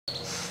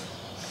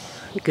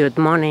Good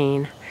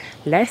morning.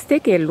 Let's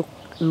take a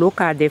look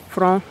at the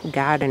front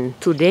garden.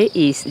 Today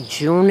is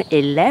June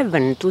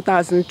 11,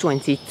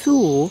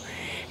 2022,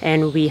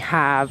 and we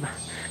have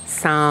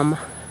some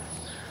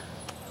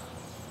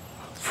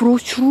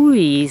fruit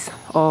trees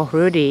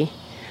already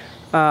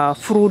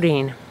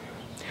fruiting.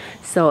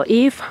 So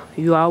if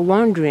you are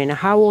wondering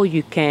how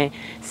you can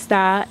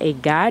start a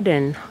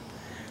garden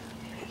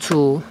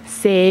to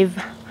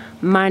save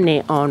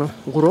money on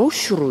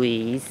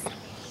groceries,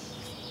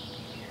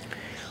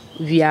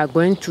 we are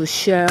going to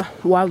share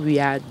what we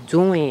are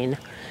doing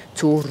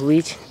to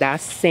reach that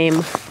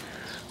same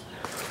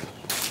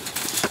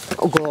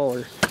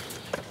goal.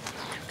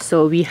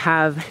 So we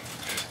have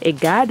a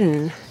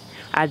garden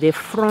at the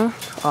front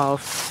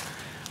of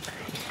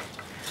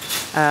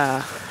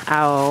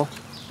our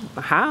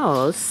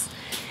house,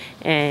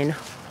 and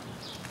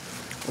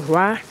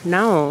right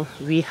now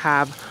we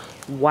have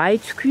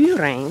white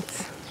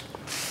currant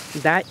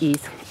that is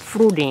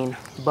fruiting,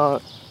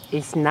 but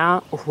it's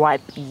not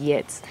ripe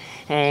yet,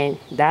 and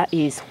that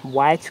is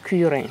white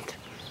currant.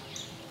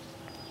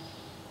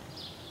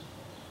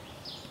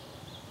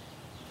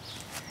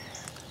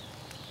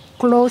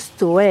 Close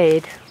to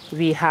it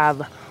we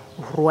have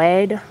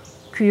red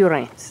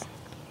currants.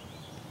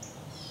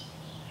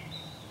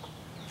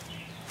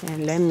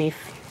 And let me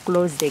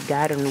close the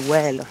garden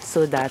well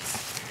so that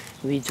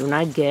we do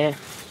not get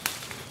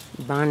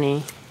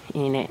bunny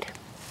in it.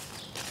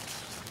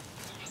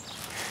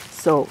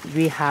 So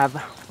we have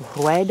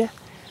red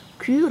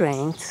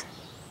currants,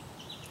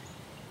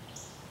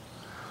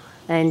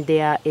 and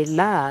there are a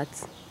lot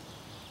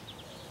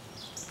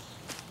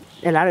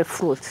of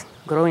fruits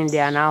growing. They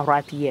are not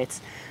ripe yet.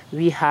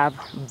 We have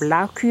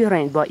black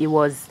currant, but it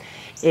was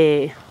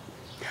a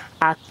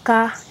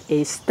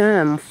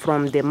stem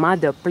from the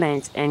mother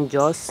plant and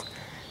just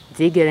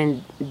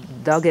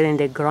dug it in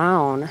the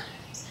ground,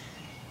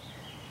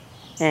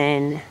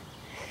 and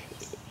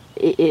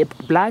a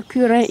black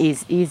currant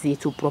is easy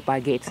to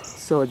propagate,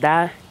 so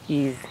that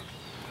is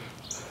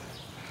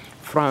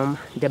from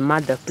the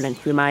mother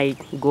plant. We might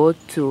go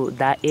to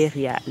that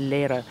area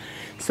later.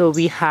 So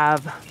we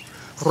have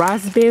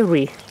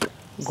raspberry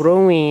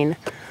growing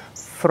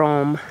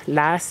from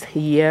last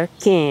year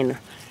cane.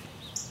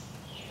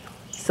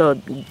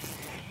 So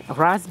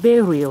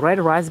red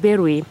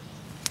raspberry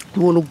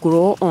will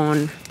grow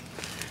on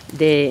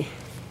the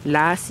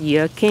last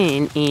year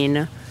cane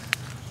in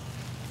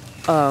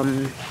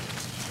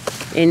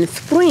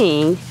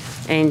spring,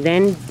 and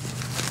then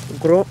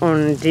grow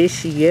on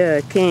this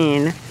year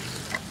cane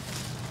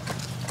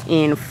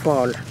in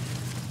fall.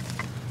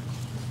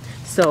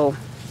 So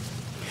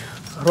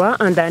right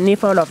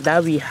underneath all of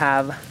that we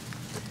have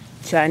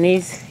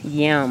Chinese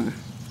yam.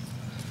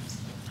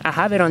 I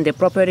have it on the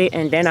property,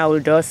 and then I will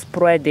just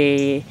spread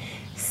the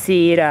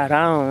seed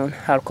around.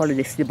 I'll call it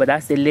the seed, but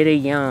that's the little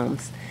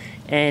yams,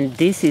 and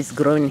this is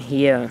growing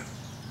here.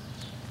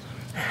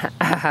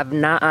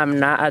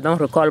 I don't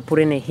recall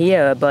putting it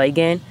here, but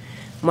again,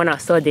 when I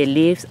saw the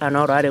leaves, I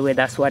know right away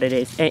that's what it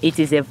is. And it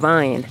is a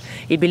vine.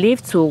 It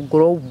believed to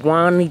grow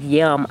one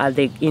yam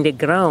in the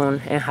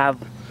ground and have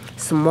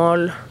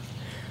small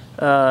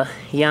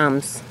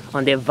yams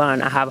on the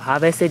vine. I have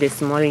harvested a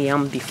small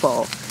yam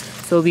before.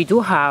 So we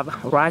do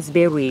have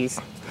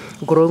raspberries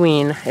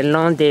growing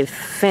along the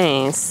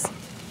fence,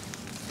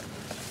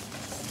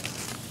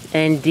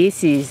 and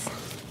this is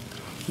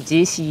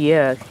this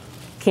year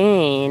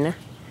cane.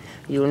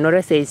 You'll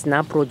notice that it's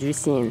not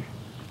producing.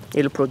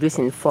 It will produce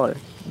in fall.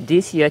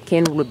 This year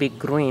cane will be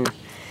green,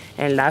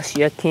 and last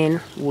year cane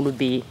will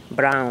be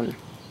brown.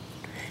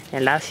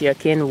 And last year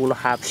cane will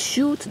have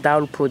shoots that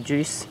will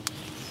produce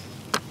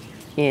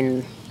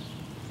in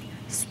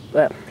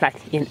like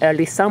in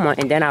early summer,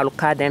 and then I'll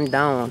cut them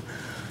down,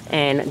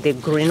 and the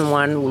green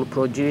one will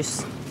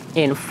produce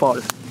in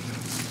fall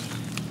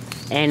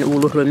and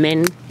will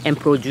remain and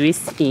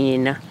produce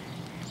in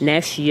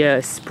next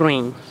year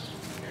spring.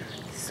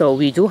 So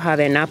we do have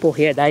an apple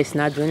here that is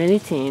not doing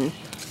anything.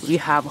 We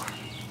have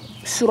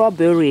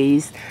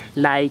strawberries,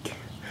 like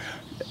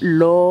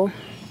low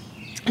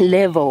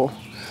level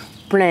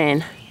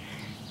plant.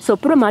 So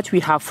pretty much we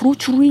have fruit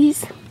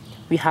trees,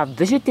 we have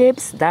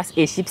vegetables. That's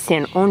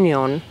Egyptian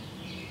onion.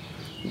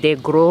 They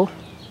grow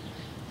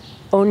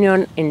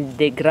onion in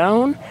the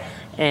ground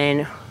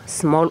and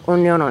small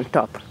onion on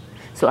top.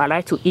 So I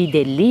like to eat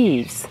the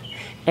leaves,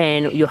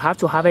 and you have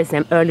to harvest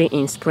them early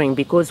in spring,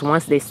 because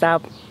once they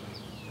start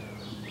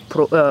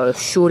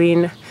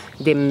shooting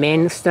the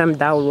main stem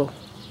that will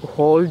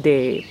hold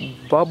the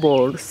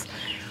bubbles,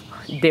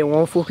 they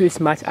won't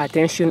focus much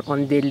attention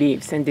on the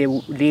leaves, and the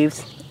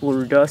leaves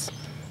will just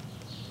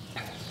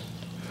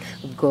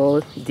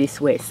go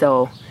this way.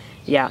 So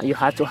yeah, you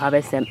have to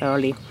harvest them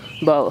early.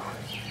 But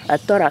I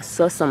thought I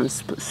saw some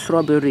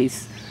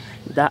strawberries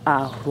that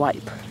are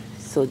ripe,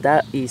 so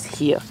that is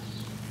here.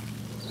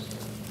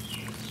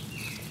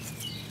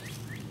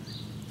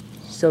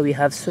 So we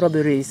have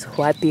strawberries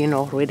ripening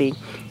already,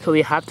 so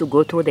we have to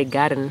go through the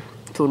garden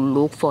to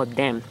look for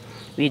them.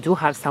 We do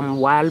have some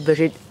wild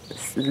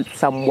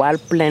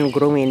plant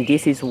growing.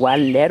 This is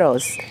wild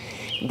lettuce,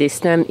 The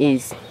stem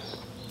is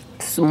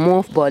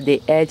smooth, but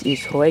the edge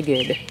is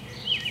rugged.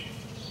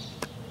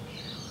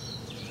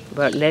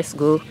 But let's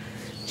go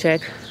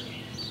check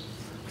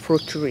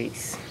fruit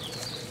trees.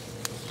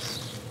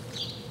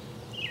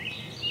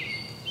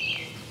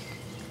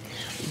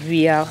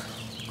 We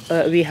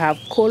have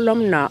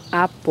columnar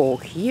apple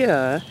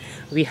here.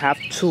 We have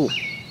 2.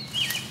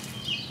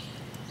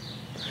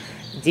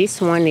 This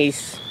one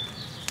is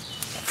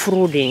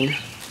fruiting.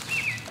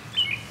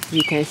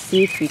 We can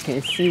see if we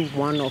can see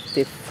one of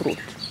the fruit.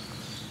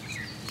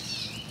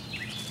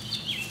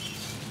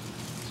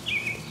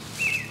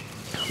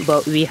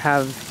 But we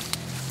have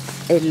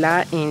a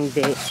lot in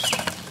the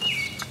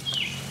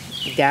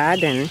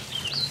garden,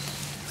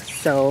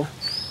 so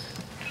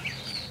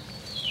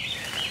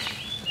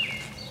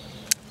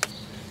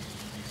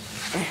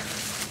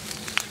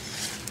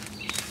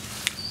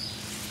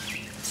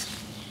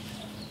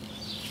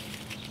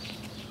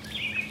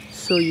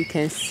you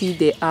can see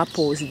the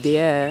apples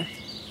there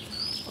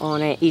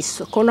on it.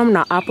 It's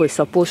columnar apple is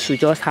supposed to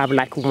just have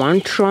like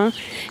one trunk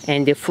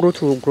and the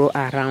fruit will grow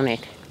around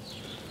it.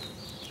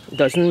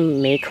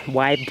 Doesn't make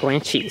wide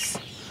branches.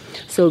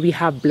 So we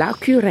have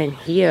black currant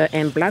here,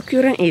 and black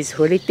currant is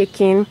really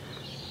taking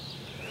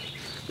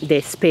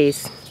the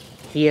space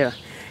here.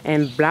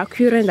 And black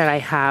currant that I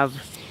have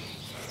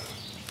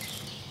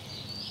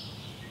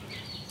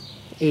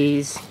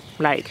is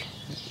like,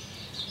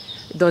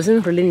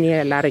 doesn't really need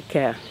a lot of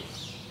care.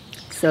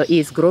 So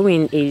it's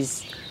growing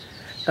is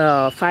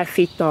 5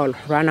 feet tall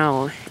right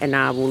now, and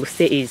I will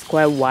say it's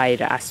quite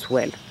wide as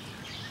well.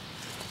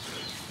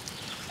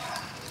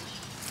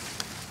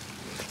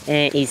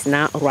 And it's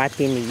not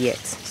ripening yet.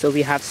 So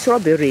we have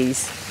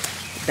strawberries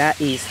that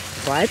is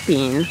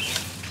ripening,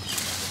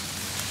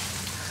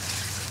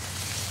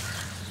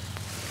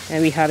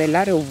 and we have a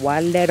lot of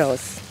wild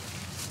lettuce.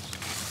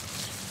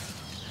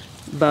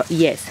 But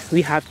yes,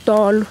 we have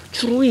tall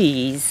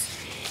trees,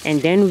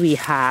 and then we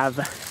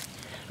have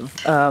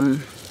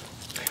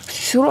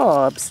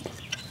shrubs,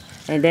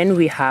 and then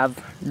we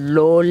have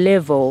low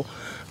level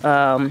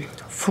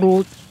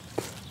fruit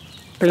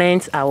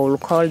plants, I will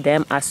call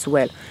them as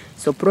well.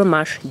 So pretty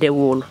much they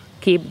will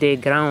keep the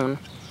ground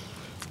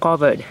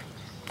covered.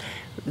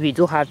 We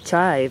do have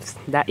chives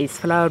that is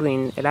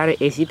flowering, a lot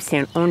of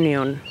Egyptian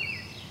onion,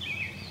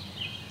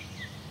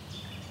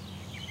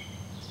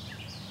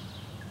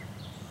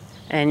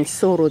 and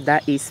sorrel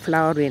that is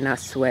flowering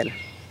as well.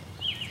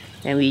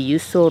 And we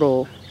use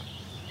sorrel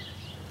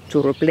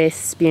to replace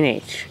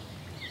spinach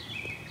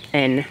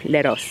and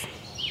lettuce.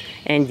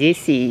 And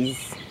this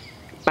is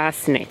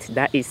parsnip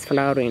that is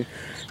flowering.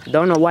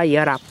 Don't know why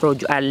year I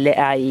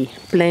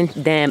plant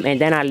them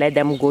and then I let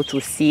them go to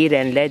seed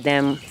and let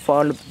them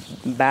fall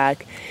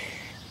back,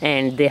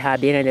 and they have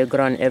been in the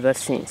ground ever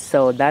since.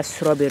 So that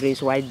strawberry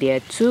is right there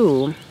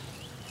too.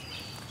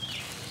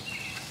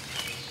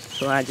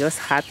 So I just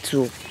had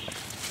to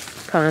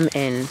come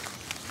and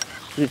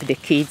with the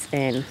kids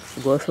and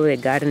go through the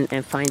garden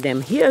and find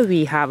them. Here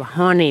we have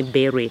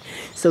honeyberry.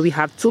 So we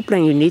have 2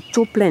 plants. You need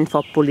 2 plants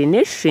for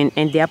pollination,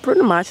 and they are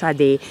pretty much at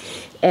the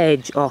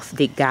edge of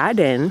the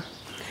garden.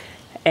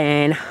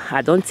 And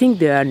I don't think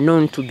they are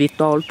known to be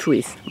tall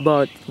trees,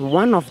 but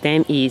one of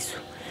them is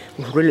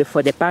really,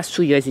 for the past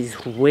 2 years, is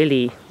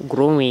really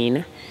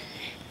growing,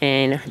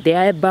 and they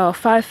are about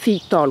 5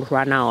 feet tall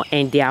right now,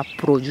 and they are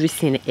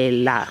producing a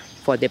lot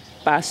for the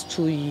past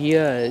 2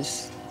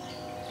 years.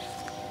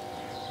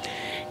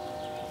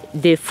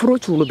 The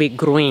fruit will be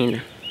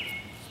green,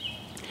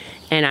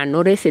 and I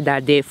noticed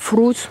that the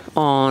fruit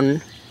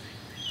on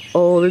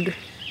old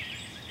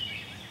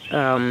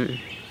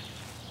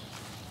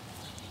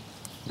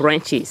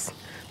branches,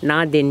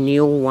 not the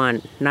new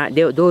one, not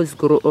those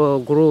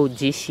grow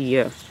this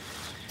year.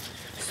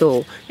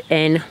 So,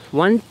 and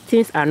one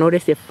thing I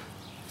noticed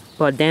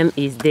for them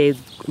is the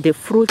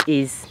fruit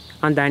is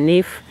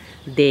underneath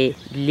the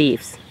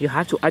leaves. You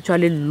have to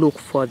actually look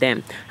for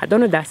them. I don't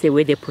know if that's the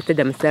way they protect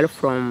themselves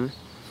from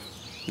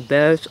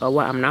birds or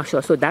what, I'm not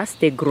sure. So that's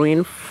the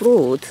green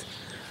fruit,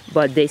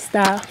 but they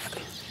start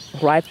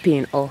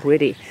ripening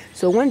already.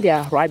 So when they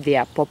are ripe, they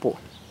are purple.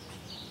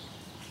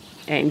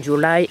 And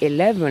July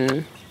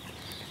 11,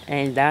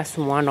 and that's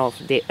one of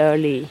the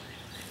early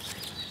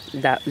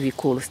that we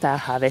could start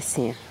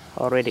harvesting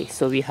already.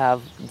 So we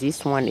have,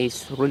 this one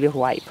is really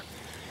ripe.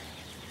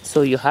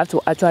 So you have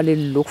to actually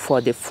look for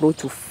the fruit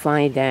to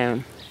find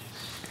them.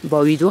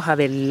 But we do have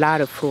a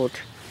lot of fruit.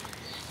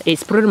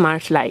 It's pretty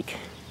much like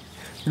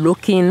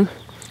looking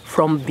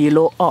from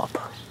below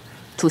up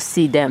to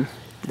see them.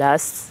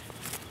 That's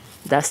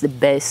the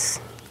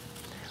best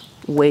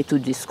way to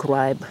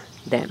describe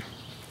them.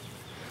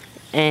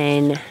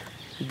 And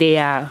they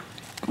are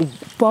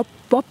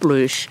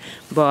purplish,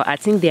 but I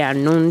think they are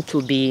known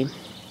to be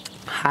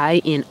high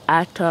in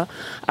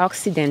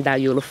antioxidant that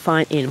you'll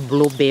find in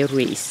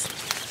blueberries.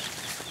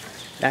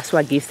 That's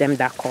what gives them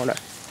that color.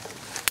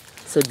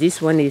 So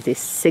this one is the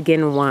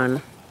second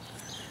one,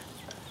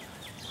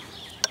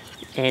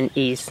 and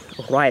is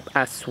ripe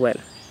as well.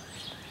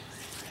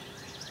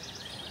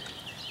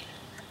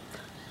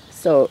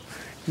 So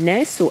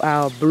Next to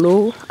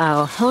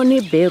our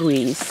honey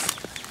berries,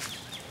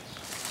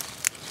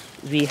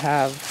 we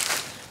have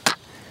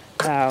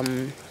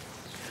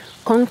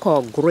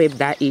Concord grape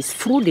that is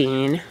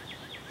fruiting.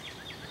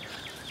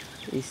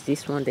 Is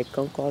this one the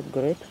Concord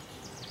grape?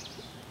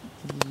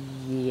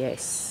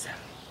 Yes,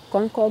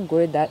 Concord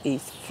grape that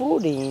is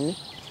fruiting,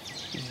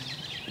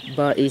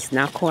 but it's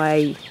not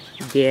quite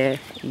there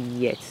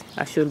yet.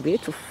 I should be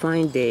able to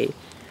find the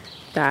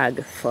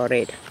tag for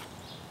it.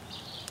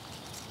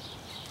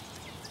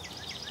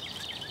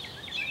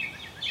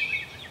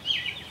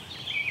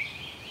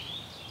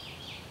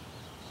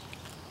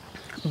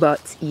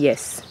 But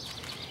yes,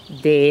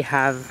 they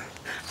have.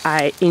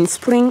 In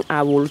spring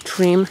I will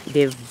trim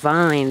the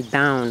vine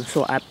down,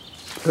 so I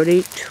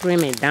pretty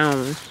trim it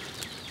down.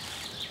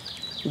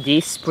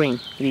 This spring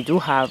we do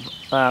have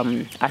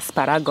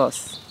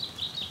asparagus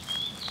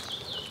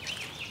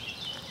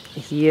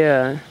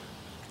here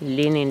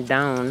leaning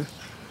down,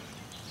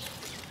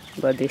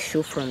 but they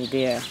shoot from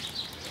there.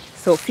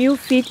 So few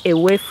feet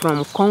away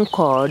from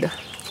Concord,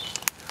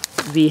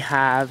 we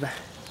have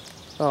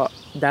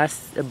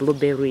that's a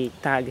blueberry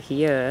tag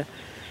here,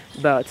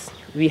 but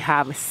we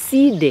have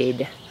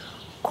seeded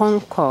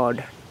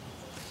Concord,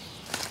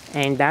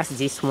 and that's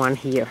this one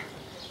here,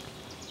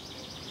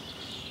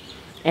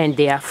 and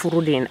they are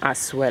fruiting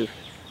as well.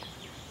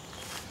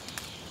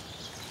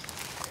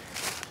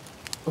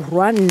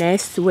 Right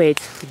next to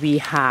it we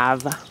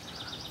have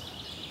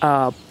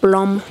a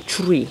plum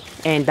tree,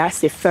 and that's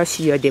the first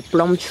year the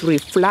plum tree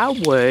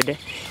flowered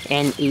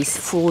and is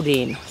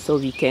fruiting, so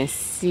we can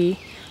see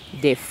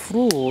the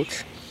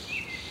fruit,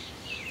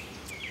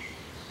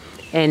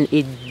 and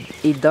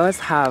it does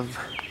have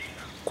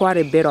quite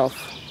a bit of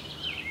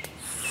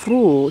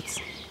fruit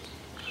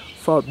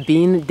for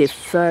being the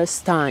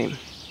first time.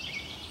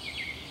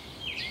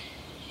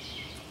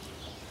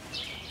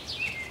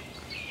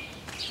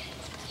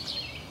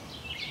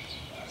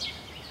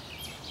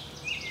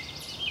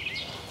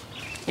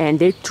 And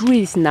the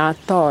tree is not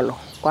tall,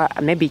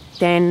 maybe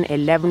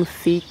 10-11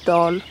 feet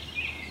tall.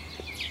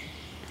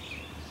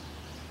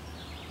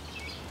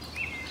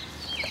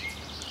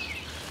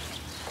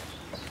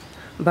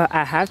 But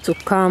I have to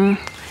come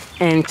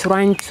and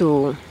trying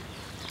to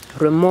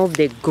remove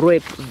the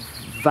grape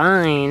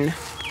vine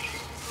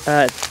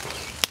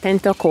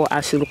tentacle,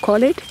 I should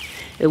call it,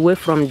 away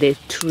from the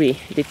tree.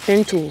 They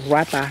tend to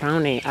wrap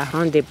around it,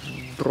 around the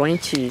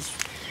branches,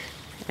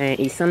 and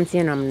it's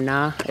something I'm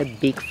not a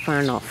big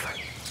fan of.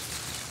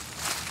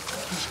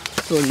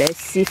 So let's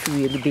see if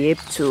we'll be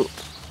able to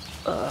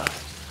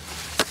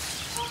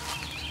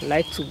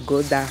like to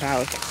go that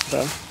route,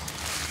 but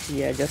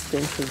we are just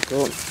going to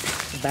go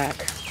back.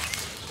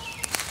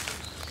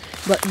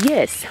 But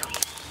yes,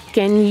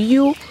 can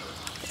you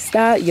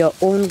start your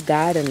own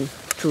garden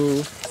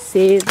to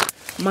save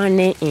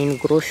money in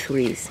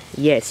groceries?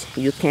 Yes,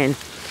 you can.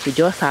 You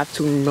just have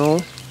to know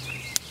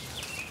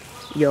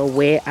your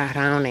way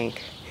around it.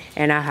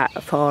 And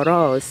for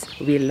us,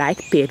 we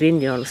like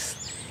perennials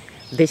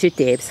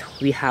vegetables.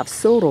 We have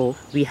sorrel,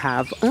 we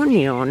have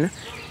onion,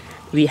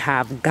 we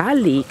have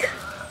garlic,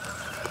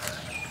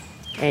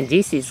 and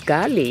this is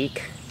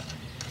garlic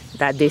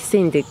that they see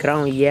in the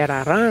ground year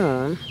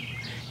around,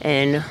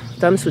 and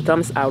times to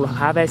times I will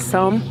harvest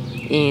some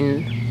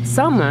in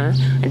summer,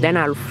 and then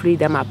I'll free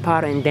them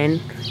apart and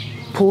then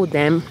put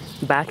them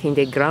back in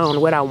the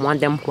ground where I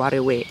want them right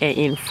away, and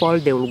in fall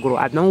they will grow.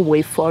 I don't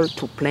wait fall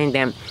to plant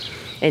them,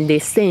 and they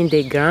stay in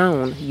the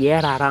ground year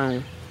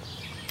around.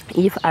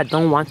 If I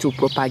don't want to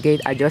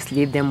propagate, I just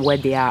leave them where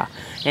they are.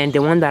 And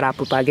the one that I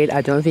propagate,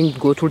 I don't even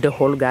go through the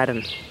whole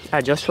garden.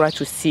 I just try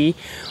to see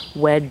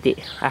where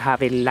I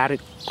have a large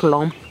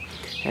clump,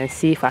 and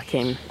see if I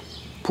can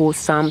put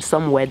some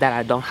somewhere that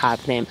I don't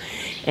have them.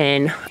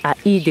 And I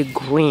eat the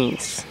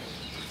greens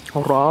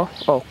raw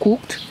or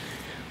cooked,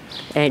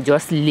 and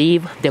just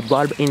leave the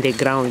bulb in the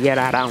ground year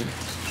around.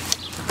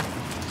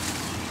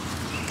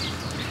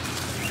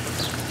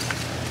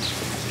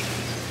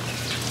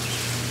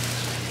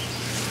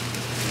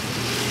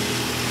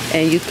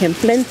 And you can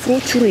plant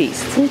fruit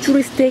trees. Fruit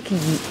trees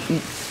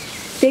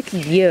take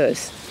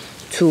years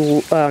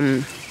to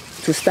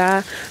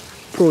start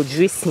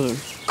producing,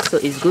 so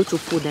it's good to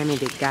put them in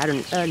the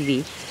garden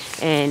early,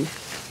 and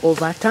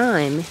over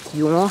time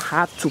you won't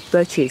have to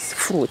purchase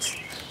fruits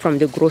from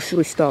the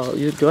grocery store.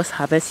 You just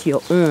harvest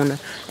your own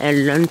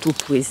and learn to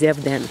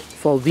preserve them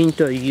for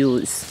winter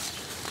use.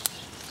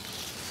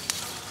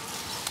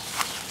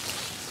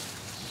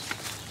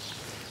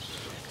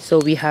 So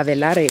we have a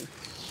lot of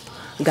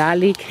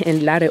garlic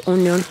and a lot of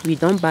onion. We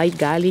don't buy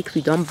garlic,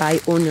 we don't buy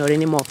onion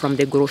anymore from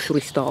the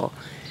grocery store.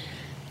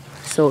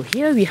 So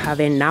here we have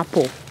an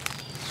apple,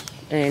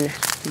 and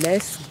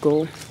let's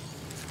go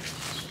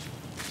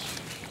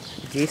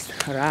this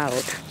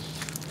route,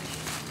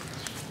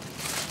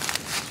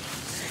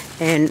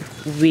 and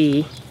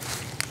we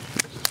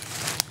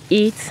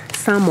eat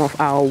some of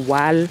our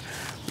wild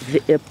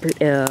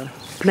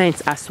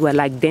plants as well,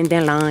 like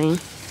dandelion,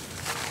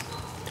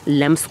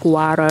 lamb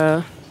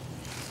squatter,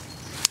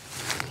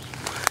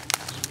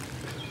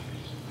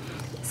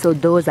 So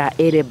those are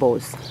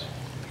edibles.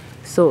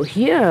 So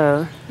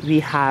here we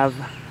have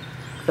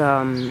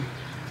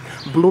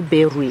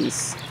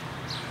blueberries,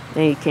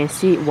 and you can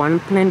see one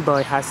plant,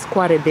 but it has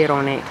quite a bit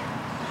on it.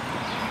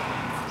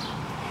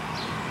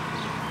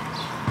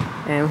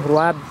 And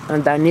right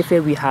underneath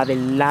it we have a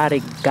lot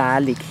of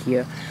garlic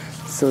here.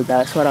 So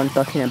that's what I'm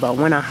talking about.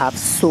 When I have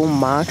so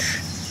much,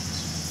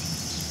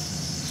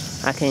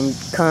 I can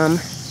come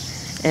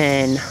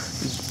and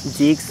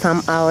dig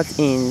some out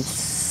in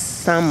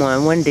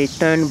someone. When they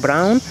turn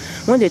brown,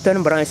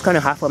 it's kind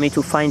of hard for me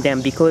to find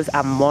them because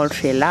I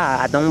mulch a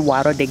lot. I don't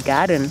water the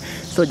garden,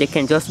 so they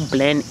can just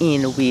blend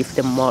in with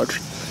the mulch.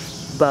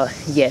 But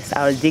yes,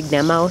 I'll dig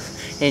them out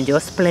and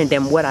just plant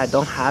them where I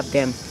don't have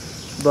them.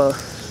 But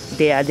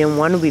they are the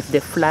one with the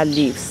flat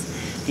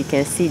leaves. You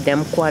can see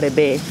them quite a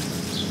bit.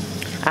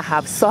 I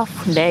have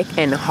soft neck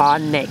and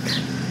hard neck,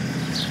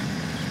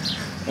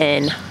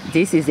 and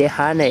this is a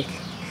hard neck.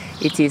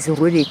 It is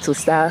ready to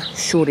start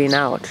shooting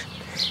out.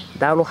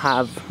 That will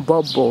have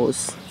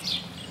bubbles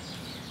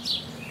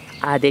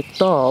at the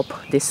top,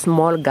 the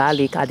small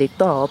garlic at the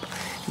top.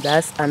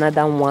 That's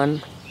another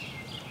one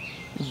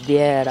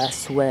there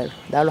as well.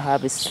 That will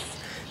have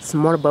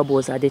small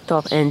bubbles at the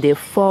top, and they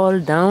fall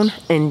down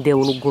and they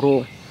will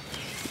grow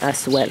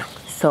as well.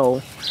 So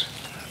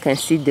you can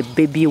see the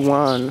baby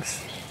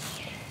ones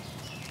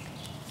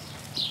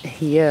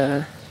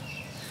here,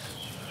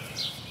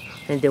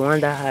 and the one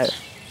that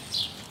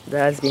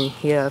has been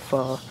here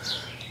for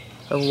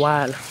a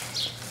while.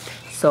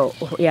 So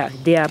yeah,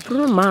 they are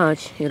pretty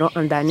much, you know,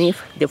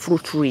 underneath the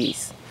fruit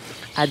trees.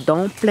 I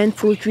don't plant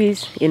fruit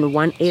trees in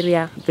one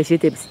area,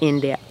 vegetables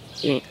in there,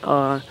 in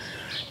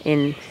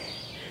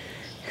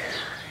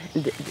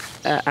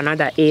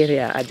another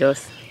area. I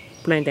just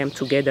plant them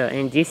together,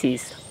 and this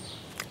is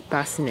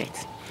parsnip.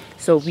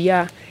 So we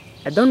are,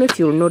 I don't know if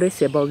you'll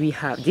notice it, but we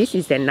have, this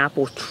is an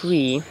apple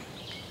tree,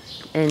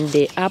 and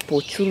the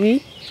apple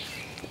tree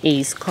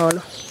is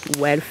called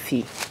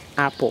Wealthy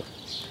Apple.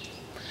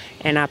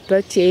 And I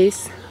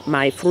purchased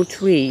my fruit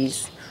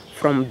trees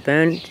from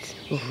Burnt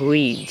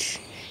Ridge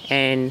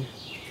and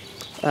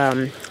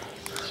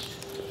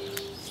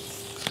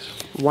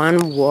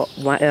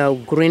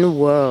Green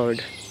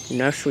World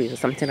Nurseries or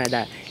something like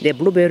that. The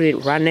blueberry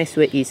right next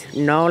to it is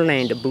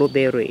Norland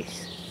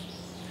Blueberries.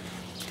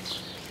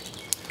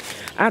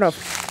 Out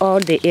of all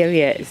the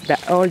areas,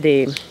 all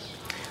the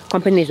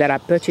companies that I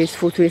purchased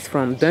fruit trees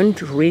from, Burnt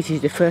Ridge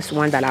is the first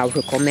one that I would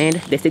recommend.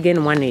 The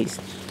second one is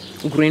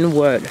Green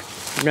World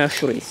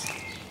Nurseries.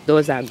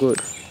 Those are good.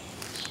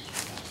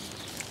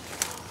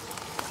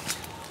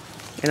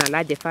 And I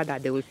like the fact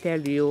that they will tell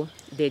you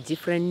the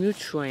different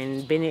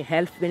nutrient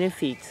health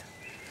benefits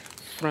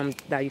from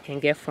that you can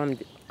get from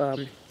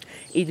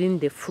eating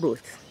the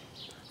fruit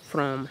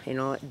from, you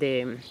know,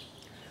 the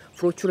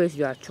fruit trees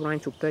you are trying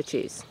to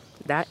purchase.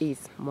 That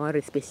is more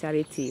a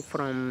specialty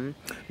from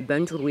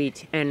Burnt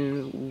Ridge,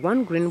 and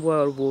One Green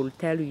World will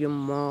tell you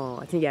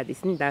more. I think, yeah,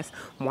 that's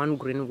One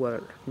Green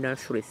World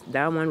Nurseries.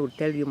 That one will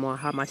tell you more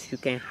how much you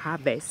can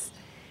harvest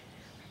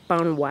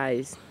pound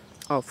wise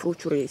of fruit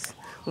trees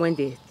when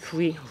the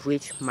tree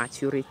reach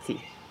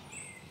maturity.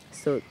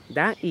 So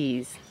that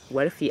is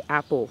Wealthy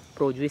Apple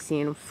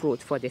producing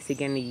fruit for the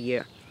second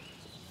year,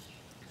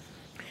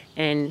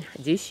 and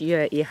this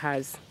year it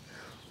has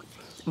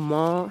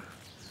more.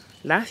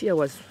 Last year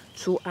was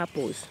 2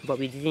 apples, but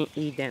we didn't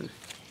eat them.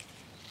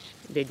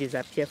 They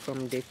disappeared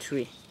from the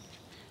tree.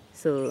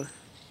 So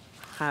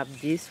I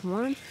have this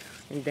one,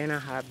 and then I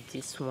have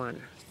this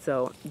one.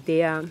 So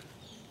the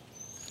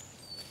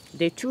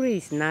tree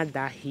is not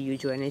that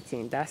huge or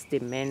anything. That's the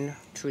main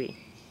tree.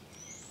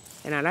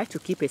 And I like to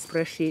keep a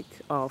spreadsheet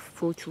of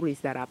fruit trees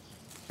that I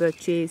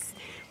purchased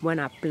when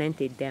I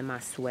planted them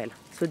as well,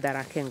 so that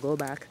I can go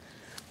back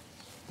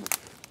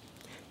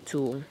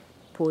to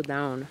pull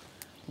down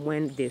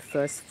when they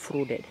first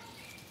fruited.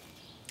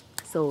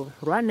 So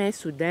right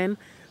next to them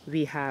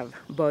we have,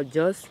 but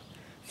just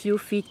few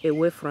feet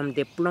away from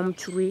the plum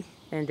tree,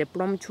 and the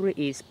plum tree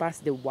is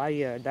past the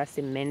wire. That's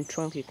the main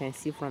trunk. You can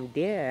see from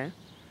there.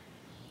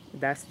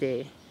 That's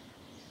the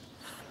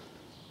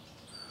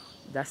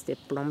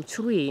plum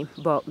tree.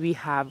 But we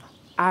have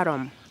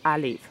autumn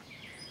olive.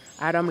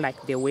 Autumn, like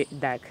the way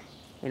that,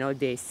 you know,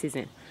 the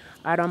season.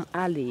 Autumn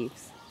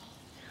olives,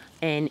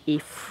 and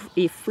it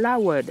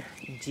flowered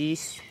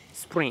this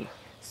spring.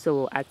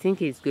 So I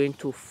think it's going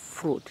to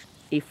fruit.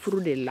 It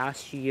fruited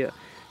last year,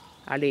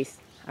 at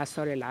least I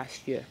saw it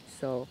last year.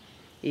 So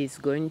it's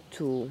going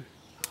to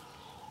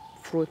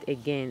fruit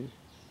again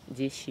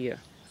this year.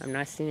 I'm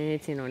not seeing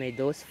anything on it.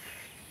 Those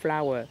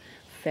flowers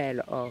fell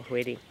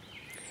already.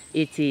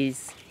 It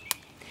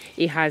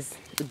has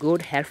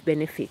good health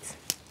benefits.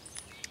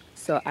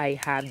 So I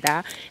have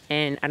that,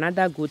 and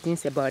another good thing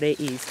about it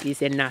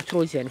is a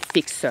nitrogen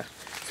fixer.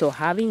 So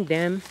having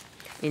them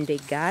in the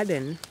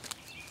garden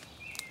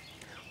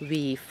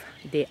with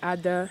the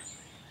other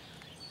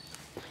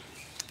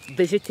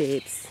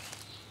vegetables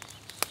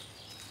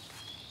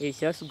is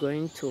just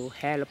going to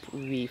help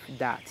with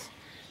that.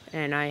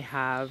 And I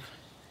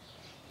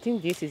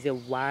think this is a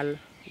wild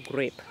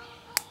grape.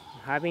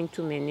 having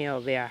too many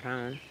of it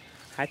around,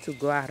 had to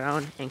go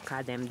around and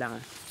cut them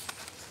down.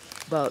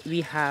 But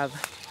we have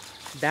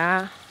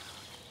that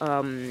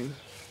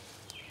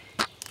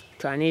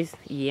Chinese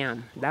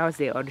yam. That was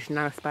the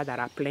original spot that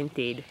I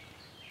planted,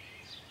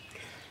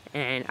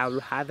 and I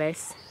will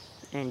harvest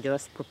and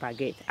just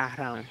propagate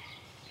around.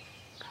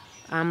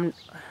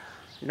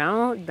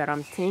 Now that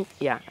I'm thinking,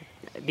 yeah,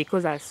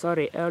 because I saw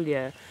it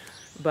earlier,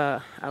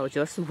 but I was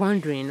just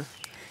wondering,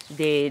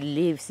 the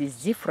leaves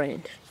is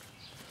different,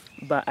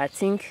 but I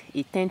think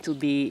it tend to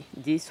be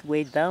this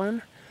way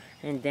down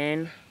and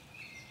then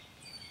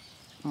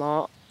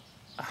more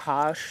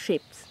heart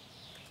shaped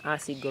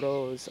as it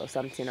grows or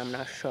something. I'm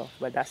not sure,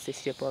 but that's the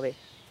shape of it.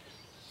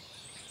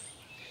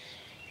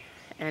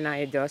 And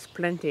I just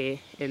planted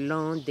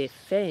along the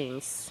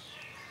fence,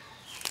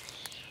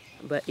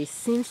 but it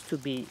seems to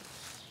be,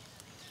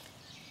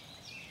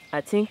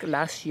 I think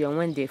last year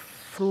when they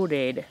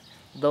fruited,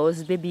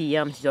 those baby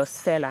yams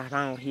just fell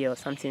around here or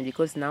something,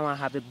 because now I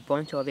have a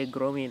bunch of it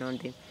growing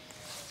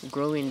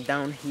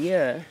down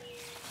here.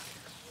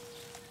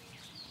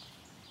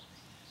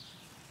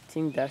 I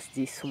think that's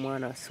this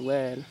one as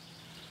well.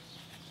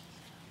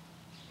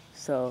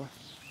 So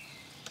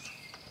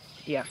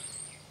yeah,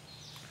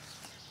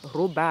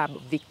 rhubarb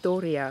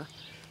Victoria,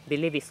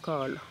 believe it's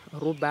called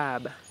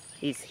rhubarb,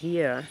 is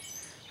here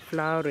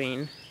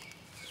flowering.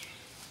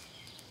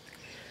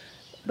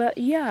 But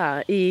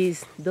yeah,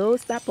 is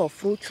those type of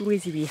fruit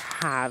trees we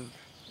have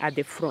at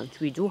the front.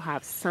 We do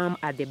have some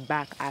at the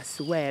back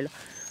as well,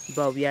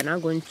 but we are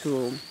not going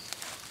to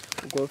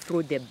go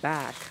through the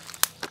back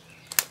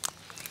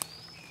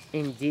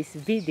in this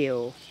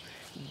video.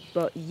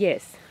 But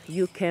yes,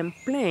 you can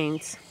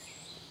plant,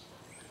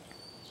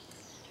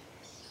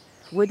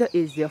 whether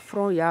it's your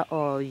front yard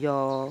or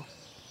your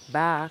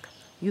back,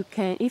 you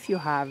can, if you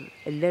have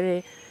a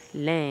little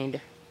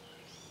land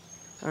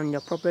on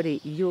your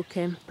property, you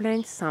can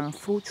plant some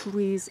fruit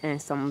trees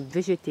and some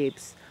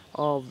vegetables,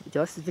 or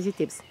just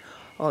vegetables,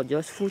 or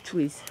just fruit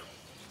trees,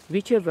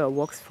 whichever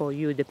works for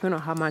you, depending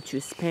on how much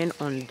you spend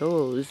on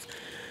those.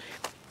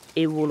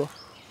 It will,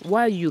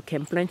 while you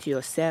can plant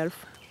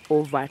yourself,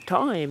 over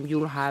time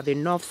you'll have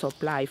enough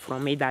supply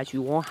from it that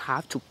you won't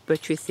have to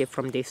purchase it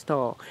from the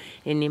store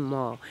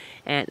anymore.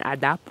 And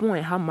at that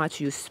point, how much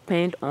you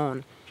spend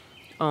on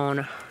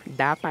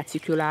that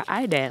particular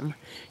item,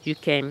 you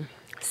can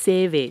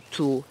save it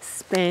to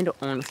spend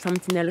on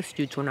something else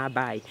you do not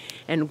buy.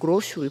 And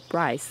grocery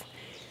price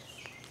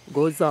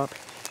goes up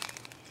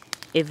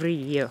every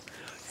year,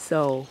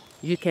 so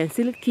you can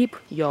still keep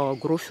your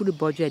grocery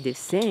budget the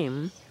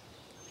same,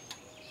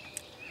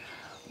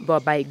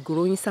 but by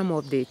growing some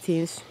of the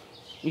things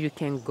you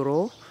can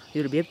grow,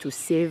 you'll be able to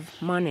save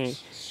money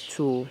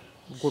to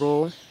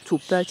grow, to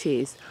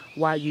purchase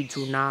while you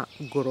do not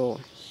grow.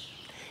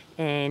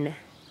 And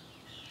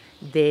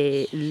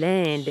the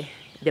land,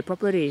 the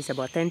property is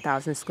about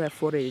 10,000 square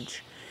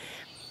footage,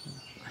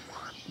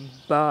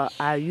 but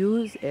I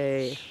use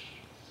a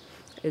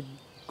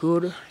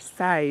good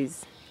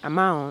size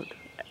amount,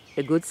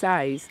 a good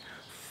size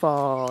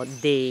for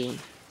the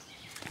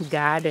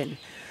garden.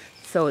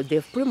 So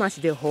pretty much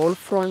the whole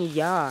front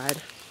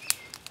yard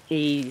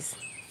is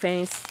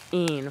fenced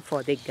in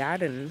for the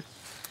garden.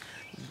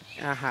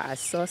 I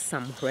saw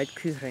some red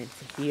currant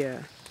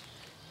here,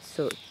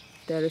 so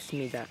tells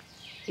me that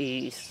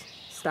it's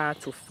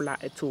start to fly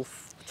to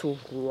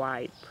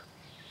ripe.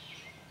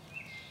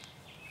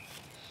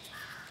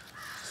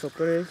 So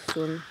pretty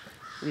soon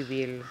we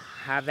will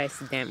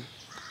harvest them.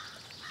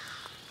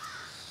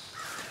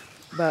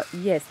 But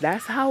yes,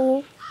 that's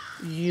how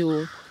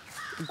you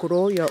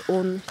grow your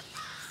own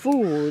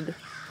food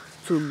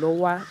to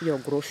lower your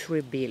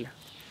grocery bill.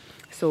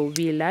 So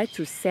we like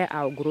to set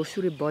our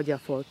grocery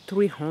budget for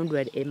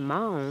 $300 a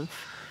month,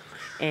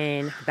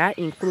 and that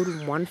includes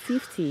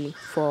 $150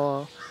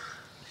 for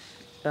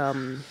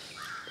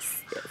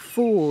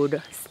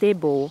food,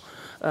 staple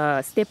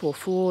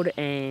food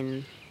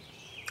and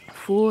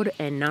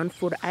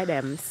non-food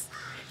items,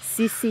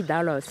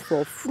 $60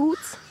 for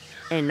fruits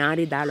and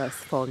 $90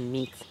 for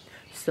meat.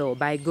 So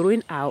by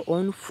growing our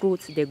own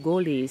fruits, the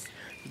goal is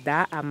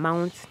that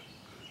amount,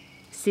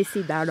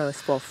 $60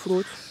 for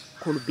fruit,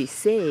 could be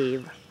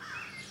saved,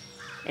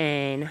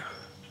 and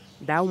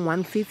that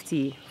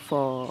 $150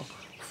 for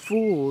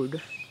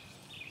food,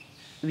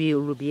 we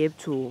will be able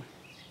to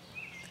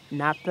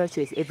not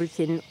purchase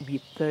everything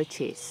we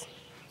purchase.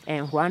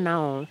 And right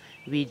now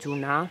we do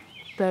not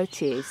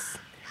purchase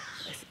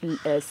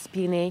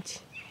spinach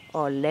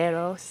or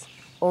lettuce,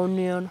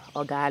 onion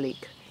or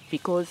garlic,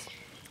 because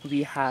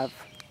we have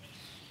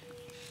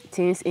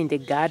things in the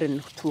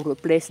garden to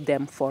replace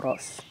them for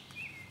us.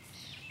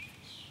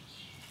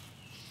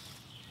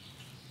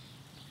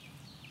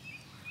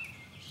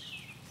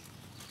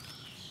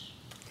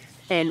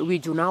 And we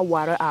do not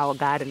water our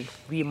garden.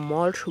 We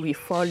mulch with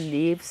fall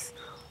leaves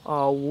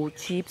or wood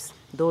chips.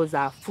 Those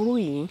are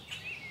free,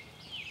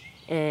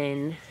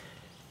 and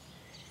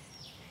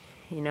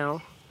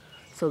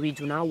so we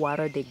do not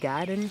water the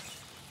garden,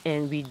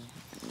 and we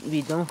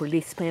we don't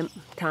really spend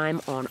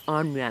time on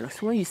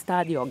onions. When you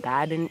start your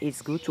garden,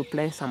 it's good to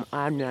plant some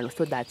onions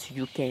so that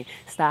you can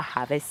start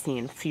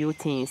harvesting few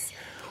things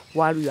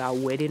while you are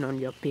waiting on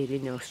your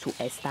perennials to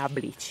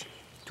establish.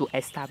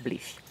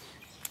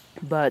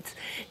 But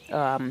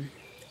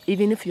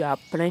even if you are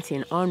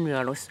planting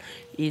onions,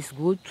 it's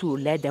good to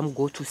let them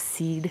go to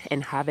seed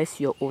and harvest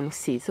your own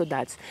seed so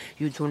that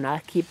you do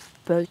not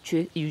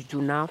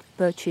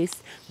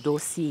purchase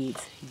those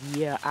seeds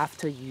year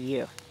after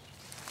year.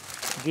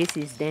 This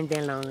is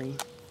dandelion.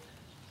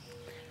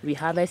 We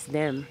harvest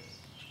them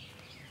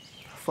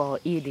for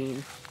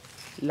eating,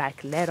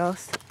 like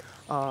lettuce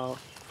or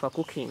for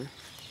cooking.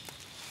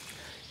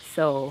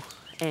 So,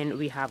 and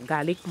we have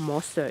garlic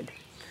mustard.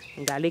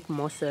 Garlic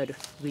mustard,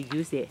 we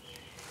use it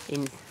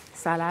in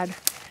salad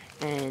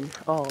and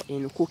or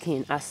in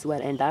cooking as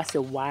well, and that's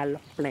a wild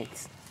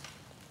plant.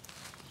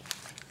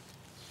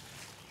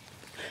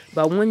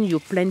 But when you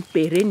plant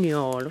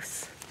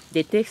perennials,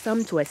 they take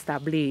some to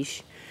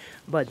establish,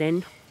 but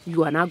then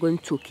you are not going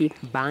to keep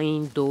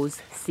buying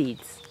those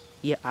seeds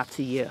year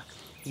after year.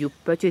 You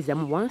purchase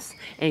them once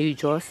and you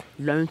just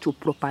learn to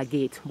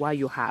propagate what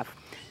you have.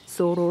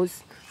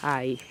 Sorrows,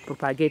 I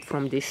propagate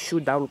from the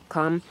shoot that will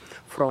come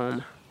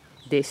from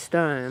the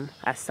stem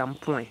at some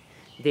point.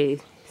 The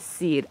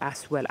seed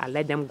as well, I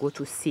let them go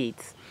to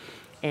seeds.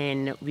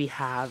 And we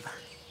have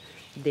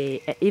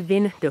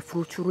even the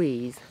fruit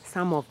trees.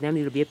 Some of them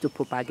you'll be able to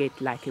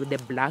propagate, like the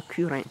black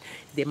currant.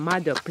 The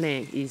mother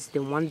plant is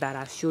the one that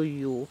I show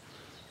you.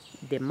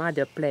 The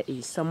mother plant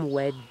is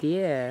somewhere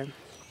there,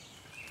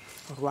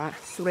 right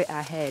straight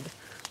ahead,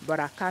 but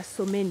I cut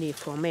so many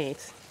from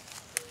it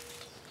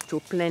to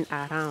plant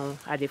around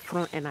at the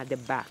front and at the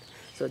back.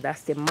 So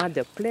that's the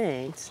mother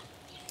plant,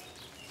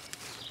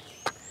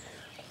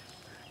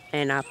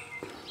 and I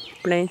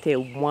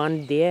planted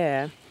one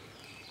there,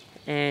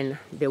 and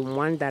the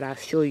one that I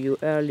showed you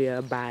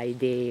earlier by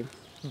the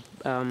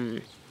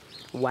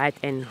white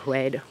and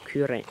red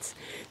currants.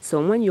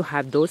 So when you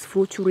have those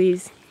fruit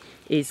trees,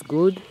 it's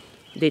good.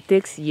 They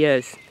take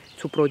years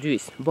to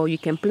produce, but you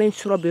can plant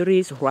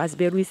strawberries,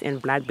 raspberries,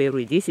 and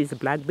blackberry. This is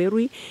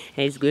blackberry,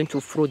 and it's going to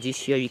fruit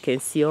this year. You can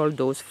see all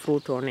those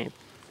fruit on it.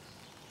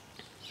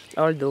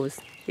 All those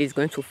is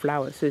going to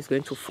flower, so it's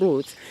going to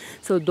fruit.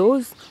 So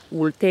those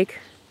will take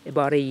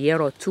about a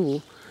year or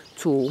two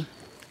to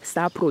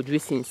start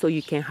producing. So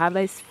you can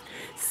harvest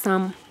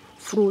some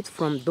fruit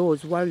from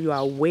those while you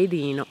are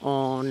waiting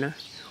on,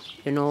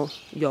 you know,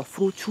 your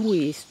fruit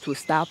trees to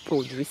start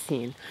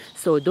producing.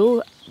 So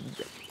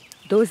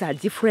those are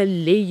different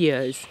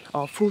layers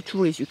of fruit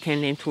trees you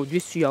can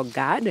introduce to your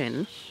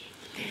garden,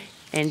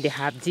 and they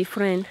have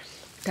different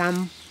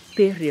time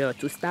period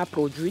to start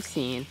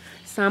producing.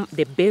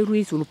 The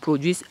berries will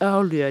produce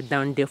earlier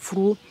than the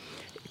fruit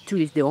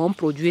trees. They won't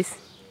produce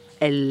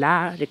a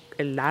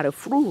lot of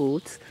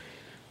fruits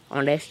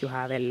unless you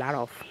have a lot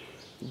of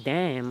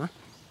them,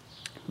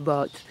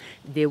 but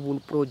they will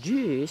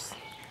produce.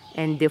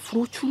 And the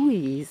fruit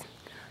trees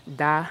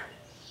that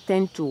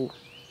tend to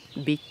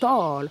be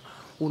tall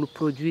will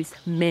produce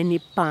many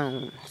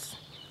pounds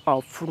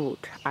of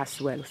fruit as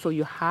well. So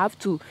you have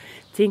to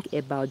think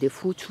about the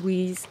fruit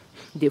trees,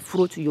 the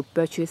fruit you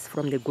purchase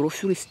from the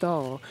grocery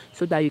store,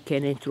 so that you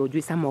can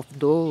introduce some of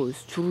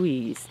those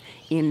trees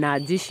in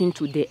addition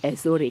to the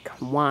exotic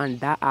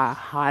ones that are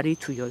hardy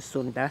to your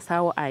zone. That's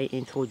how I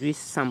introduce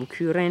some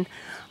currant,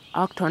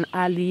 Acton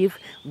olive,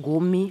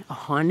 gummy,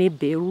 honey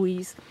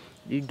berries.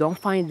 You don't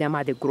find them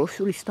at the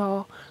grocery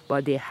store,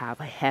 but they have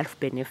health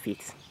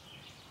benefits.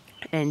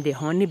 And the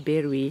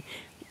honeyberry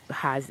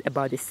has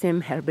about the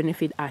same health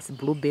benefit as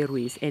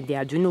blueberries, and they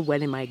are doing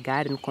well in my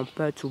garden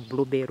compared to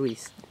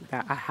blueberries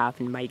that I have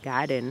in my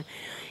garden.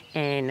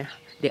 And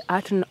the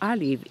Acton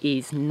olive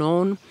is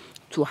known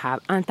to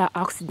have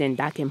antioxidant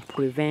that can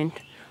prevent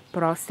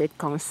prostate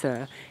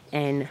cancer.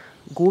 And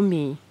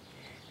gummy,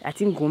 I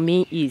think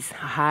gummy is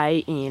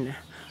high in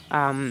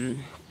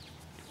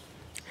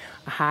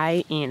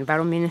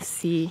vitamin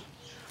C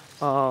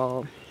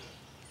or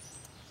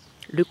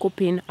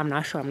lycopene. I'm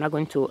not sure. I'm not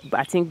going to, but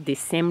I think the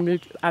same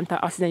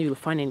antioxidant you'll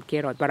find in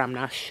carrot, but I'm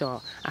not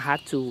sure. I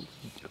have to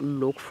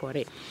look for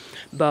it.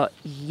 But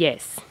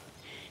yes,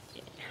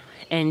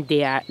 and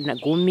they are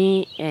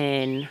gummy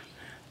and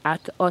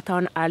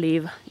Acton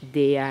olive.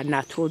 They are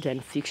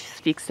nitrogen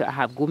fixed. I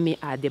have gummy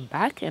at the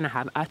back and I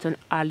have Acton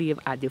olive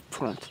at the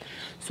front.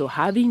 So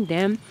having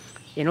them,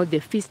 you know, they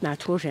fix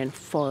nitrogen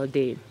for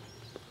the,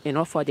 you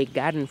know, for the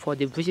garden, for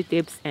the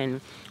vegetables and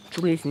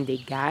trees in the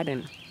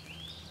garden.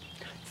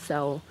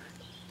 So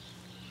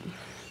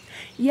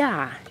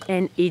yeah,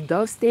 and it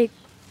does take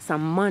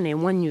some money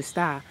when you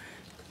start.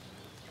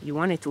 You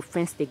wanted to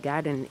fence the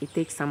garden, it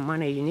takes some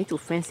money. You need to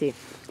fence it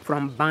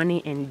from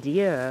bunny and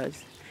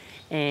deers,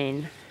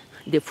 and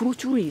the fruit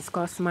trees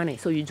cost money,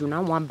 so you do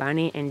not want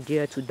bunny and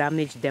deer to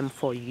damage them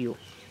for you.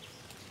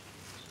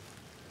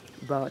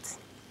 But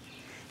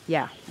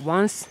yeah,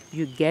 once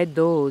you get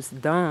those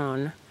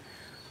done,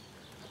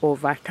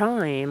 over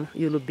time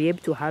you'll be able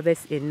to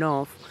harvest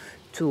enough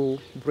to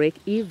break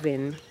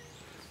even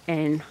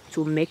and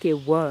to make it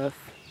worth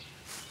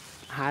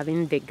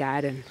having the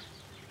garden,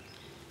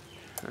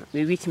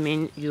 which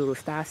means you will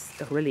start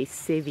really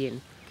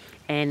saving.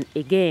 And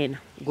again,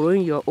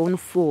 growing your own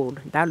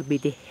food, that will be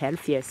the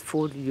healthiest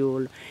food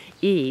you'll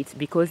eat,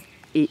 because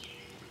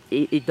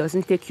it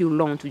doesn't take you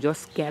long to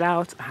just get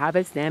out,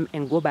 harvest them,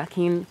 and go back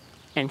in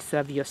and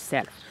serve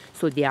yourself.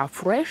 So they are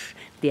fresh,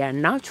 they are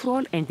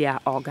natural, and they are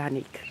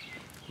organic.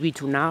 We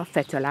do not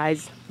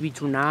fertilize, we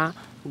do not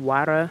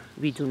water,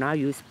 we do not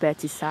use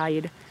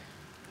pesticide.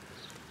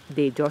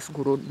 They just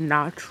grow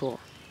natural.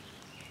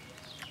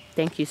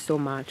 Thank you so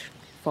much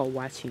for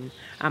watching.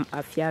 I'm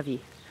Afiavi,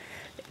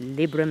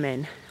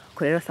 Libraman,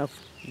 creator of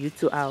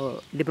YouTube,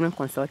 our Libraman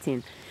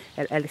Consulting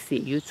L.L.C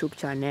YouTube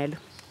channel,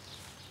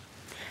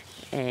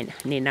 and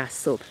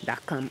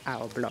ninasoap.com,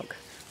 our blog.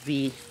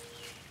 We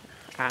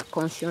are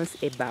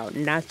conscious about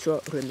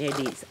natural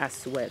remedies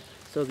as well.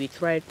 So we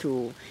try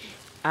to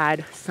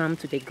add some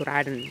to the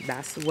garden.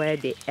 That's where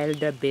the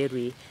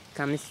elderberry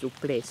comes to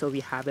play. So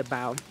we have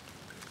about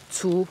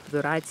 2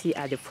 varieties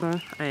at the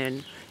front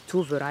and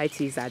 2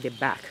 varieties at the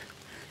back.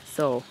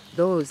 So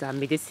those are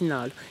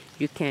medicinal.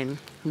 You can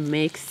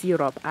make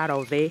syrup out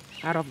of it,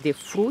 out of the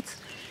fruit,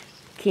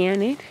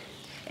 can it,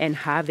 and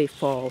have it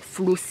for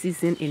flu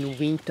season in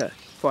winter,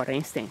 for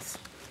instance.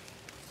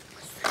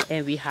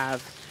 And we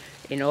have,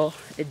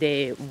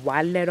 the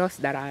wild lettuce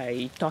that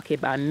I talked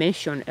about,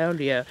 mentioned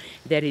earlier.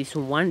 There is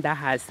one that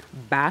has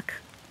back.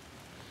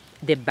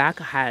 The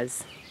back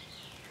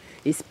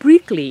is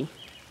prickly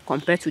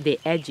compared to the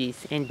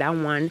edges, and that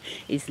one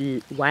is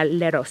wild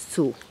lettuce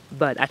too,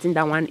 but I think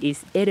that one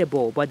is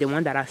edible. But the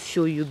one that I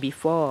showed you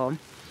before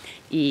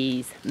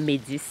is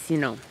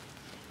medicinal.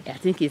 I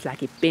think it's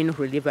like a pain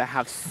reliever. I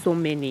have so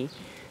many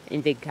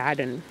in the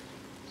garden,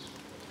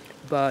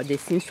 but there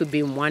seems to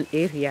be one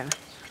area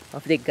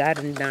of the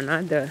garden than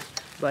another,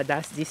 but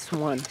that's this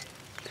one.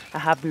 I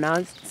have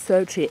not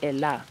searched it a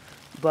lot,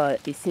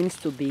 but it seems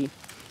to be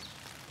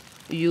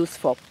used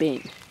for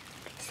pain.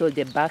 So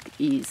the back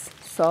is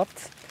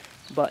soft,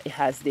 but it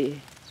has the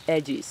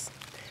edges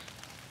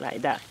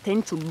like that.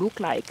 Tend to look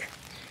like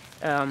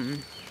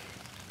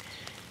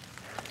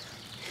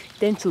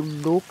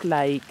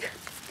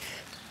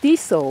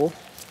thistle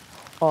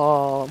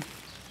or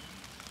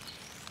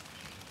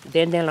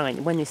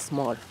dandelion when it's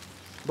small.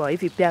 But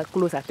if you pay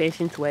close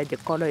attention to it, the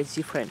color is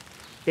different.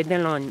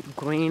 Dandelion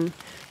green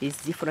is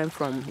different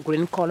from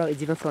green color, is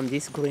different from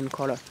this green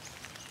color.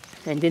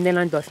 And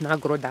dandelion does not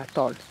grow that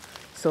tall.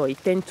 So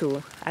it tends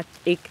to,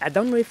 I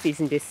don't know if it's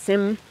in the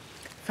same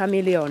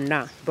family or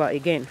not, but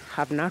again,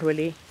 have not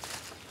really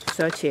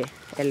searched it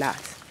a lot.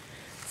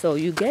 So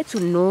you get to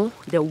know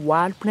the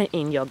wild plant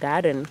in your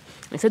garden.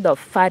 Instead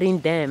of cutting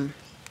them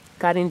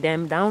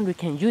down, you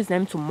can use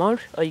them to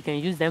mulch, or you can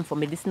use them for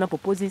medicinal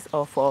purposes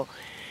or for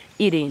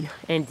eating.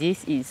 And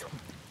this is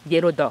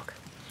yellow duck.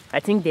 I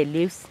think the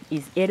leaves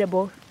is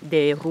edible,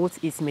 the roots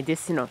is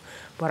medicinal,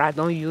 but I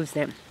don't use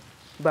them.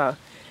 But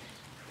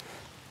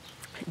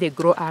they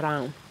grow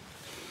around.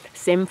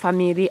 Same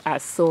family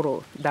as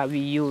sorrel that we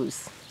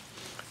use.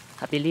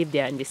 I believe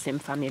they are in the same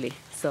family.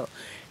 So,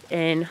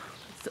 and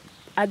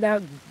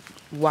other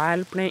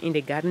wild plant in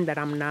the garden that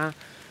I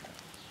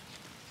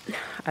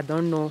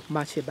don't know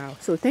much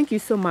about. So thank you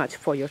so much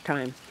for your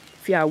time.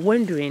 If you are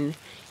wondering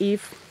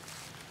if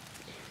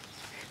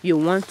you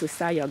want to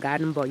start your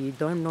garden but you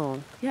don't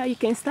know, yeah, you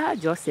can start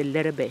just a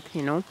little bit,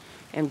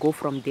 and go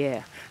from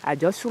there. I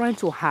just want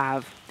to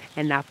have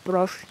an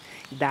approach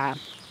that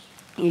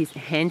is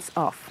hands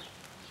off.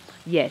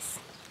 Yes,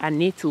 I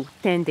need to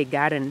tend the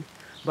garden,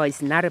 but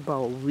it's not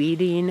about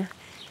weeding.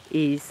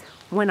 Is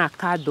when I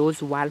cut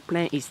those wild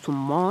plants is to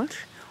mulch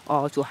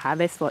or to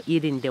harvest for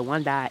eating, the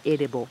one that are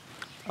edible,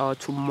 or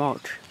to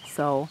mulch.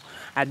 So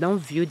I don't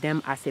view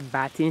them as a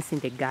bad things in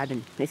the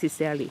garden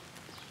necessarily.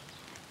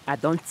 I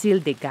don't till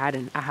the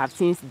garden. I have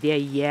things there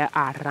year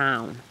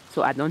around,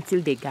 so I don't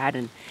till the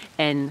garden.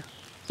 And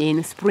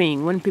in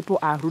spring, when people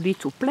are ready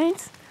to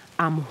plant,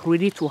 I'm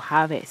ready to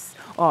harvest,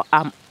 or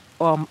I'm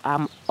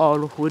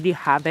already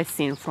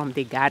harvesting from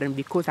the garden,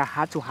 because I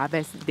had to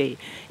harvest the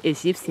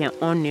Egyptian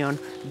onion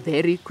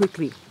very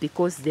quickly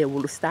because they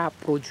will start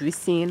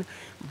producing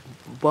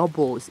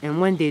bubbles. And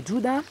when they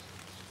do that,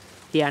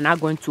 they are not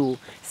going to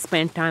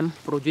spend time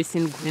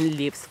producing green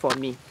leaves for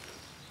me.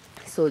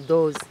 So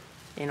those,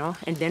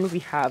 and then we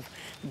have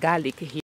garlic here.